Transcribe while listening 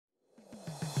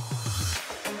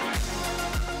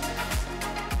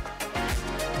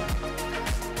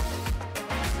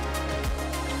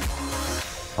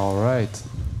All right.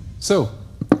 So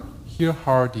here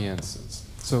are the answers.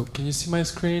 So can you see my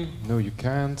screen? No, you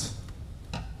can't.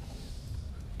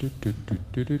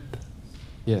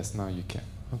 Yes, now you can.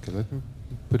 Okay, let me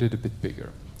put it a bit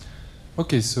bigger.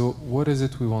 Okay, so what is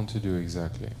it we want to do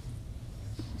exactly?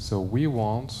 So we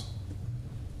want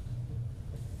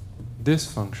this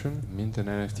function, mint an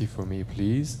NFT for me,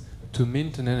 please, to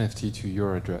mint an NFT to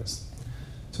your address.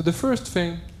 So the first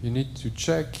thing you need to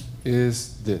check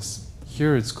is this.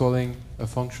 Here it's calling a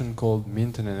function called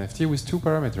mint an NFT with two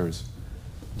parameters.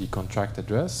 The contract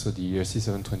address, so the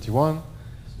ERC721,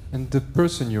 and the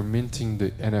person you're minting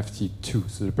the NFT to,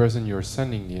 so the person you're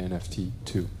sending the NFT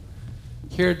to.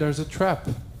 Here there's a trap.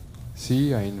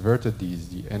 See, I inverted these.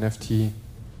 The NFT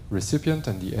recipient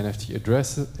and the NFT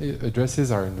addresses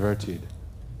are inverted.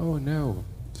 Oh no.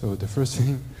 So the first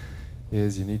thing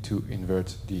is you need to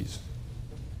invert these.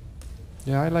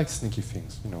 Yeah, I like sneaky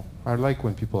things, you know. I like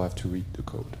when people have to read the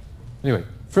code. Anyway,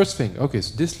 first thing, okay,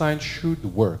 so this line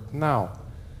should work. Now,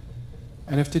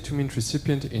 NFT to mint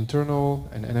recipient internal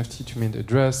and NFT to mint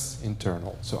address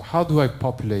internal. So how do I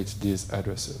populate these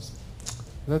addresses?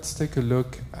 Let's take a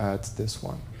look at this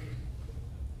one.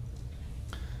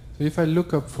 So if I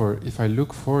look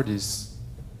for this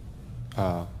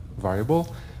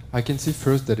variable, I can see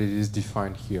first that it is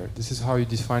defined here. This is how you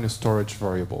define a storage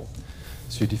variable.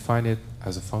 So you define it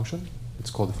as a function. It's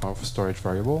called a storage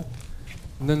variable.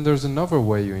 And then there's another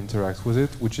way you interact with it,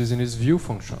 which is in its view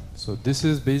function. So this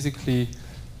is basically,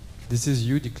 this is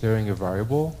you declaring a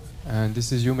variable, and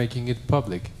this is you making it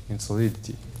public in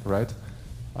Solidity, right?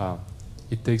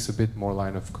 It takes a bit more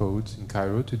line of code in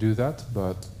Cairo to do that,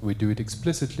 but we do it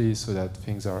explicitly so that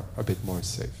things are a bit more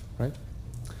safe, right?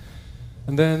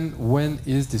 And then when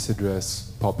is this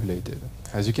address populated?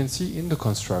 As you can see in the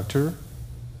constructor,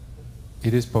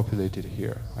 it is populated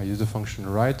here. I use the function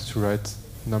write to write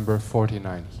number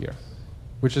 49 here,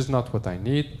 which is not what I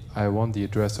need. I want the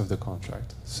address of the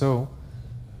contract. So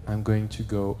I'm going to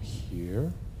go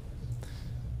here,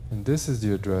 and this is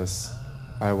the address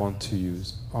I want to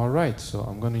use. All right, so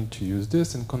I'm going to use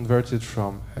this and convert it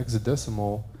from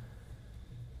hexadecimal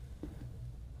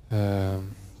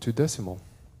to decimal,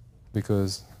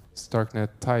 because Starknet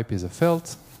type is a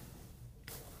felt,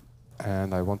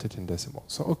 and I want it in decimal.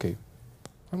 So okay,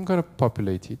 I'm going to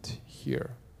populate it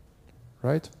here,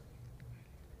 right?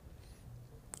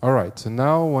 All right, so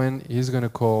now when he's going to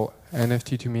call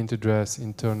NFT to mint address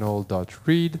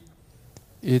internal.read,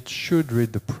 it should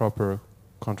read the proper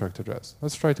contract address.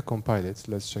 Let's try to compile it.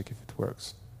 Let's check if it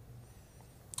works.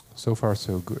 So far,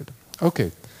 so good.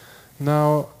 Okay,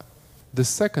 now the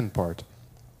second part,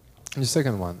 the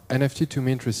second one, NFT to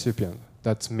mint recipient,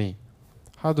 that's me.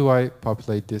 How do I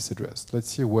populate this address? Let's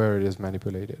see where it is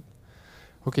manipulated.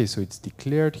 Okay, so it's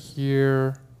declared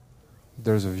here.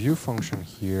 There's a view function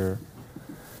here.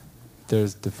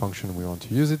 There's the function we want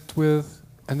to use it with.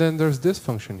 And then there's this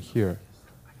function here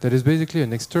that is basically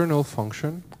an external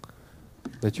function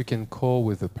that you can call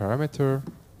with a parameter,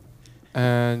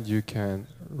 and you can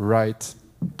write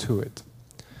to it.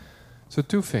 So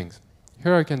two things.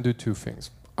 Here I can do two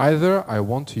things. Either I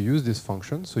want to use this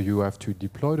function, so you have to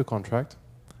deploy the contract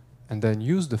and then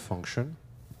use the function.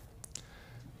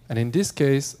 And in this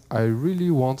case, I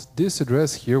really want this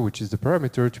address here, which is the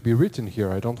parameter, to be written here.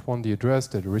 I don't want the address,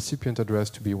 the recipient address,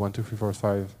 to be 1, 2, 3, 4,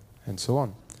 5, and so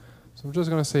on. So I'm just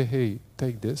going to say, hey,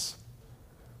 take this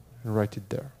and write it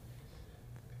there.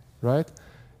 Right?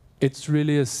 It's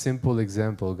really a simple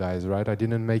example, guys, right? I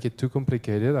didn't make it too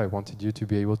complicated. I wanted you to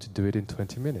be able to do it in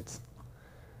 20 minutes.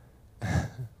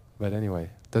 But anyway,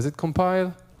 does it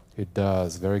compile? It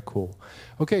does. Very cool.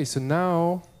 Okay, so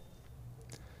now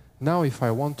if I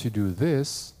want to do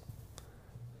this,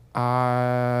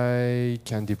 I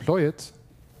can deploy it.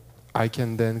 I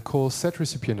can then call set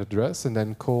recipient address and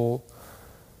then call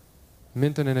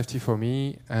mint an NFT for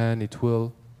me, and it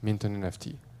will mint an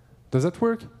NFT. Does that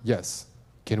work? Yes.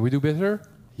 Can we do better?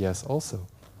 Yes, also.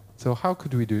 So how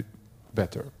could we do it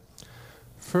better?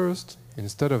 First,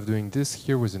 instead of doing this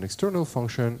here with an external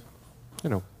function, you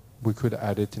know, we could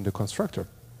add it in the constructor.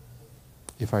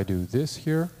 If I do this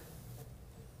here,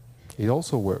 it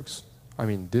also works. I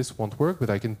mean, this won't work, but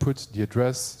I can put the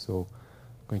address. So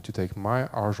I'm going to take my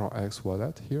ArgentX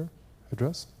wallet here,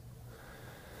 address,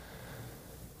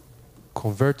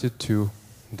 convert it to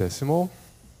decimal,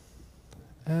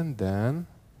 and then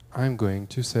I'm going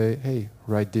to say, hey,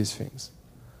 write these things.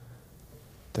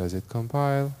 Does it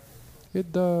compile?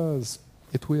 It does.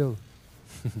 It will.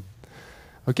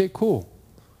 Okay, cool.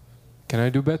 Can I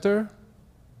do better?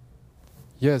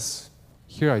 Yes.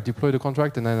 Here I deploy the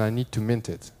contract and then I need to mint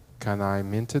it. Can I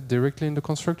mint it directly in the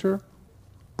constructor?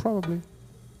 Probably.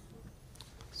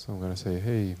 So I'm going to say,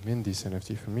 hey, mint this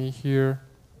NFT for me here.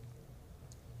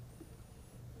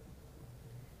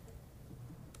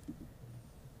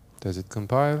 Does it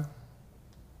compile?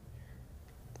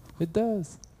 It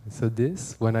does. So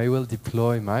this, when I will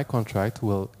deploy my contract,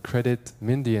 will credit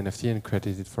mint the NFT and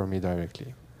credit it for me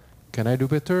directly. Can I do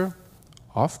better?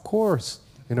 Of course.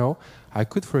 You know, I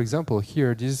could, for example,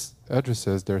 here, these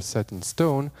addresses, they're set in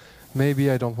stone. Maybe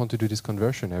I don't want to do this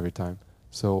conversion every time.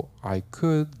 So I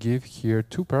could give here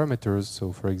 2 parameters.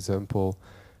 So for example,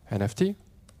 NFT,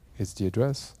 it's the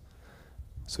address.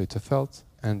 So it's a felt.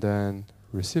 And then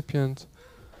recipient,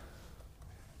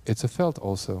 it's a felt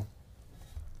also.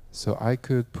 So I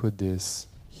could put this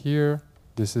here.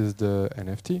 This is the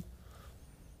NFT.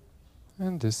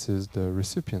 And this is the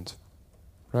recipient,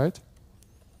 right?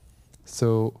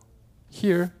 So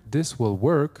here, this will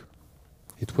work.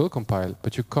 It will compile,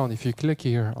 but you can't. If you click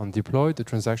here on deploy, the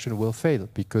transaction will fail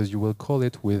because you will call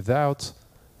it without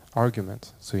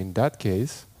argument. So in that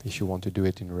case, if you want to do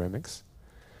it in Remix,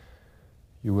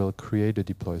 you will create a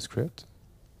deploy script.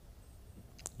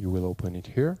 You will open it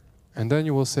here. And then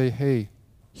you will say, hey,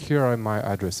 here are my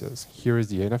addresses. Here is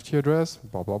the NFT address,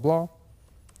 blah, blah, blah.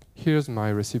 Here's my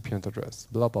recipient address,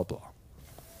 blah, blah, blah.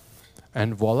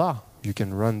 And voila, you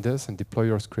can run this and deploy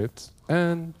your scripts,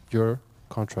 and your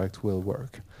contract will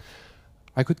work.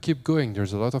 I could keep going.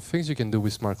 There's a lot of things you can do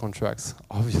with smart contracts,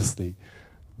 obviously.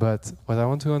 But what I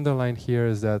want to underline here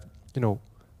is that, you know,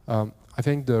 I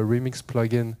think the Remix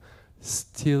plugin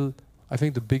still, I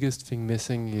think the biggest thing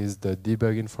missing is the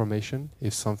debug information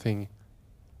if something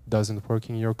doesn't work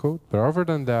in your code. But other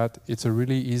than that, it's a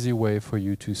really easy way for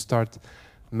you to start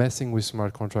messing with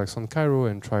smart contracts on Cairo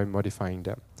and try modifying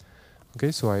them.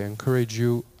 Okay, so I encourage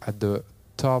you at the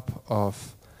top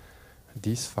of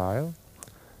this file,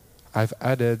 I've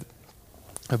added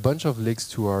a bunch of links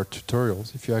to our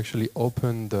tutorials. If you actually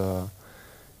open the,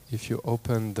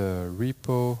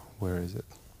 repo, where is it?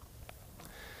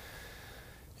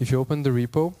 If you open the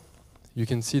repo, you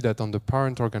can see that on the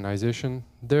parent organization,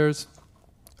 there's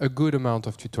a good amount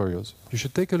of tutorials. You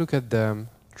should take a look at them,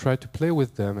 try to play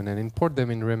with them, and then import them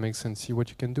in Remix and see what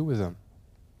you can do with them.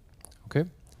 Okay?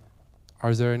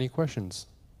 Are there any questions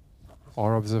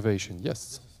or observation? Yes?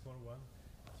 Just a small one.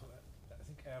 So I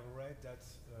think I have read that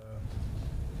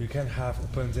you can have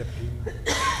Open Zeppelin.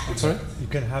 Sorry? You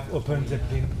can have Open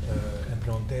Zeppelin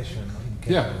implementation in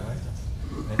Cairo, Yeah.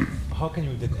 right? And how can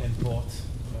you then import?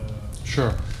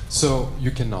 Sure. So you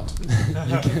cannot.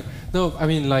 You can, no, I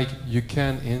mean, like, you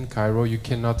can in Cairo, you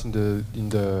cannot in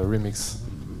the Remix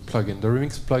plugin. The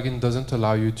Remix plugin doesn't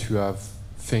allow you to have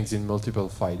things in multiple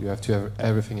files. You have to have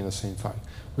everything in the same file,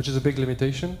 which is a big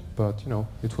limitation, but you know,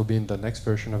 it will be in the next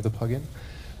version of the plugin.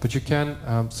 But you can,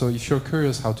 so if you're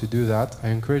curious how to do that, I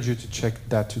encourage you to check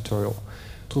that tutorial.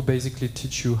 It will basically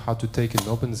teach you how to take an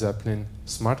Open Zeppelin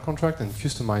smart contract and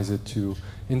customize it to,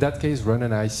 in that case, run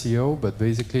an ICO, but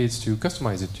basically it's to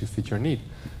customize it to fit your need.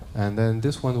 And then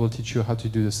this one will teach you how to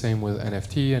do the same with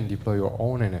NFT and deploy your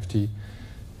own NFT,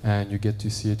 and you get to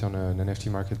see it on an NFT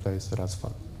marketplace, so that's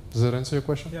fun. Does that answer your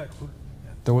question? Yeah, cool.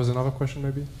 Yeah. There was another question,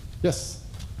 maybe? Yes?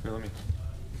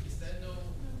 Is there no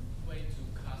way to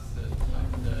cast the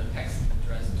text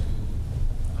address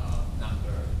to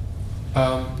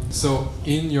number? So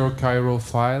in your Cairo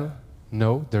file,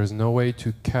 no, there's no way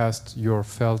to cast your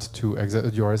felt to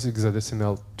your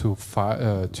hexadecimal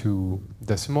to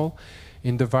decimal.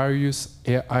 In the various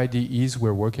IDEs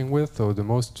we're working with, so the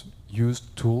most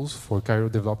used tools for Cairo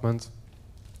development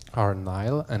are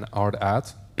Nile and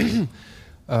ArtAt.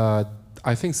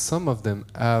 I think some of them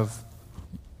have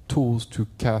tools to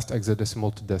cast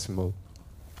hexadecimal to decimal.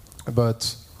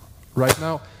 But right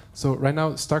now,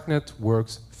 StarkNet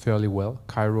works fairly well.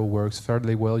 Cairo works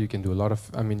fairly well. You can do a lot of,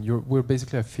 I mean, we're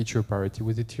basically at feature parity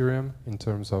with Ethereum in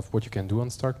terms of what you can do on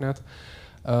StarkNet.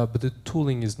 But the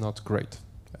tooling is not great.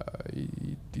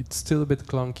 It's still a bit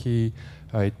clunky.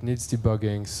 It needs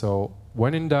debugging. So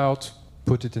when in doubt,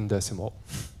 put it in decimal.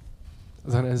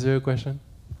 Does that answer your question?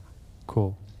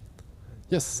 Cool.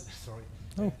 Yes? Sorry.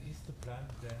 Oh. Is the plan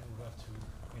then we have to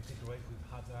integrate with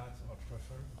Haddad or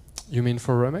Truffle? You mean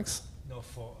for Remix? No,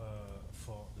 for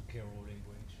the Cairo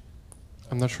language.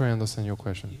 I'm not sure I understand your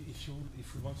question.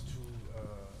 If we want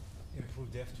to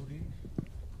improve dev tooling,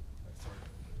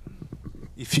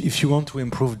 If you want to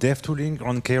improve dev tooling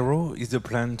on Cairo, is the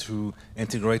plan to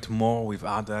integrate more with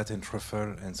Ardat and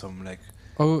Truffle and some like?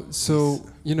 Oh, so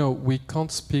you know, we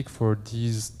can't speak for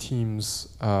these teams,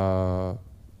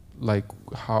 like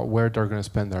where they're going to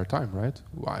spend their time, right?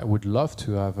 I would love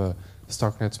to have a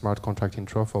StarkNet smart contract in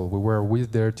Truffle. We were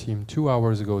with their team 2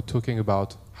 hours ago talking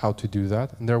about how to do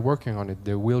that, and they're working on it.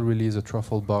 They will release a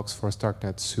Truffle box for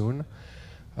StarkNet soon.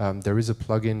 There is a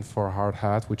plugin for Hard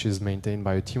Hat, which is maintained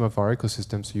by a team of our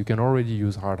ecosystem, so you can already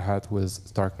use Hard Hat with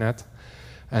StarkNet.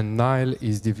 And Nile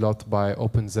is developed by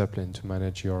OpenZeppelin to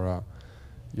manage your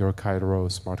Cairo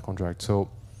smart contract. So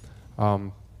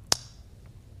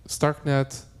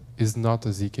StarkNet is not a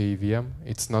ZK EVM.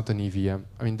 It's not an EVM.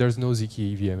 I mean, there's no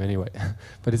ZK EVM anyway,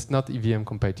 but it's not EVM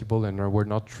compatible, and we're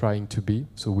not trying to be.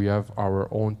 So we have our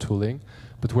own tooling,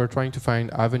 but we're trying to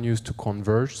find avenues to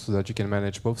converge so that you can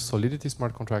manage both Solidity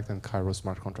smart contract and Cairo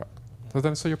smart contract. Does that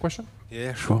answer your question?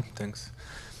 Yeah, sure. Thanks.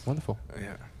 Wonderful.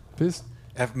 Yeah. Please.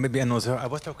 Maybe another. I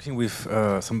was talking with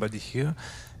somebody here,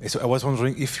 so I was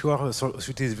wondering if you are a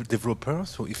Solidity developer,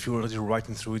 so if you already write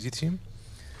in Solidity,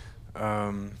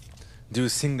 do you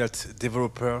think that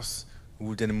developers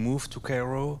will then move to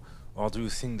Cairo, or do you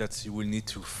think that you will need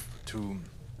to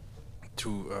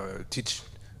teach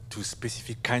to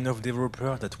specific kind of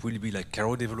developer that will be like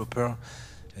Cairo developer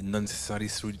and not necessarily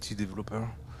Solidity developer?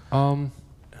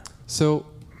 So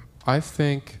I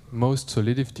think most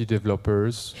Solidity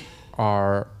developers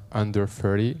are under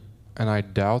 30, and I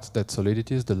doubt that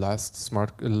Solidity is the last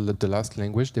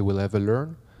language they will ever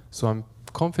learn. So I'm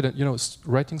confident,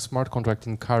 writing smart contract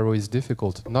in Cairo is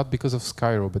difficult, not because of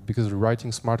Cairo, but because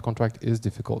writing smart contract is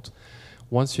difficult.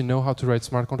 Once you know how to write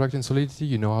smart contract in Solidity,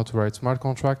 you know how to write smart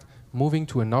contract. Moving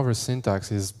to another syntax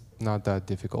is not that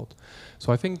difficult.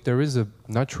 So I think there is a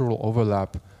natural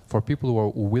overlap for people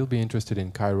who will be interested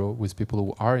in Cairo with people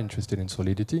who are interested in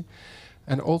Solidity.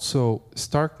 And also,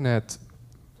 StarkNet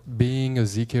being a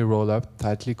ZK rollup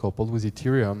tightly coupled with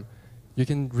Ethereum, you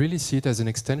can really see it as an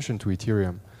extension to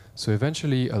Ethereum. So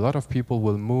eventually, a lot of people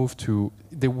will move to,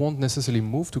 they won't necessarily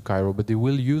move to Cairo, but they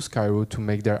will use Cairo to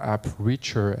make their app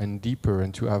richer and deeper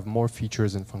and to have more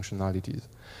features and functionalities.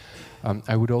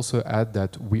 I would also add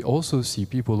that we also see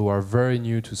people who are very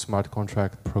new to smart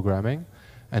contract programming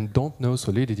and don't know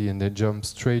Solidity, and they jump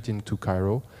straight into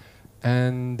Cairo,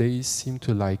 and they seem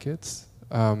to like it.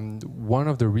 One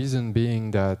of the reasons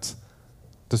being that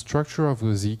the structure of the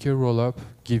ZK rollup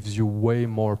gives you way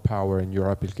more power in your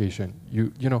application.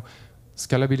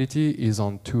 Scalability is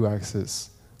on 2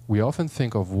 axes. We often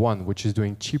think of one, which is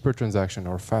doing cheaper transaction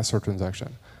or faster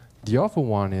transaction. The other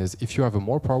one is if you have a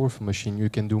more powerful machine, you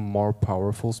can do more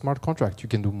powerful smart contract. You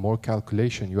can do more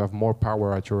calculation. You have more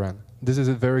power at your end. This is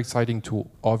a very exciting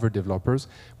tool for other developers,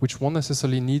 which won't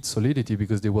necessarily need Solidity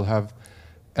because they will have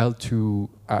L2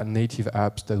 native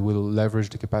apps that will leverage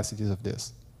the capacities of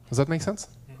this. Does that make sense?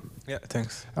 Yeah,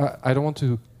 thanks. I don't want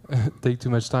to take too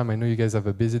much time. I know you guys have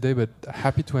a busy day, but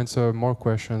happy to answer more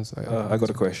questions. I got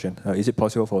a question. Is it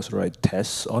possible for us to write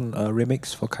tests on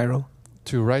Remix for Cairo?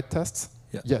 To write tests?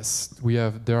 Yeah. Yes,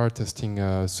 there are testing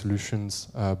solutions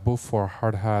both for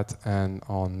Hard Hat and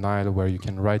on Nile where you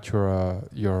can write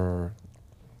your.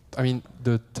 I mean,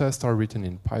 the tests are written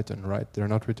in Python, right? They're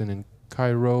not written in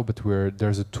Cairo, but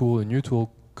there's a new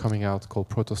tool coming out called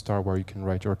Protostar where you can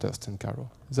write your tests in Cairo.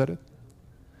 Is that it?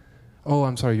 Oh,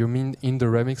 I'm sorry. You mean in the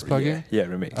Remix plugin? Yeah,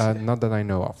 Remix. Not that I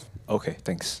know of. Okay,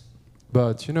 thanks.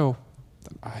 But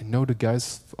I know the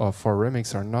guys for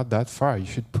Remix are not that far. You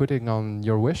should put it on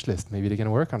your wish list. Maybe they can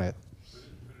work on it. Put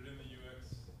it in the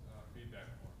UX feedback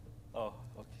form.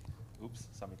 Oh, okay. Oops,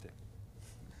 submitted.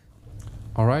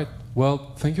 All right.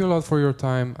 Well, thank you a lot for your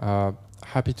time.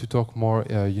 Happy to talk more.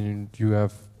 You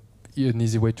have an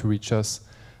easy way to reach us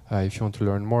if you want to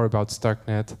learn more about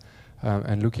StarkNet.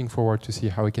 And looking forward to see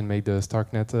how we can make the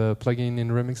StarkNet plugin in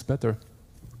Remix better.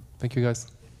 Thank you, guys.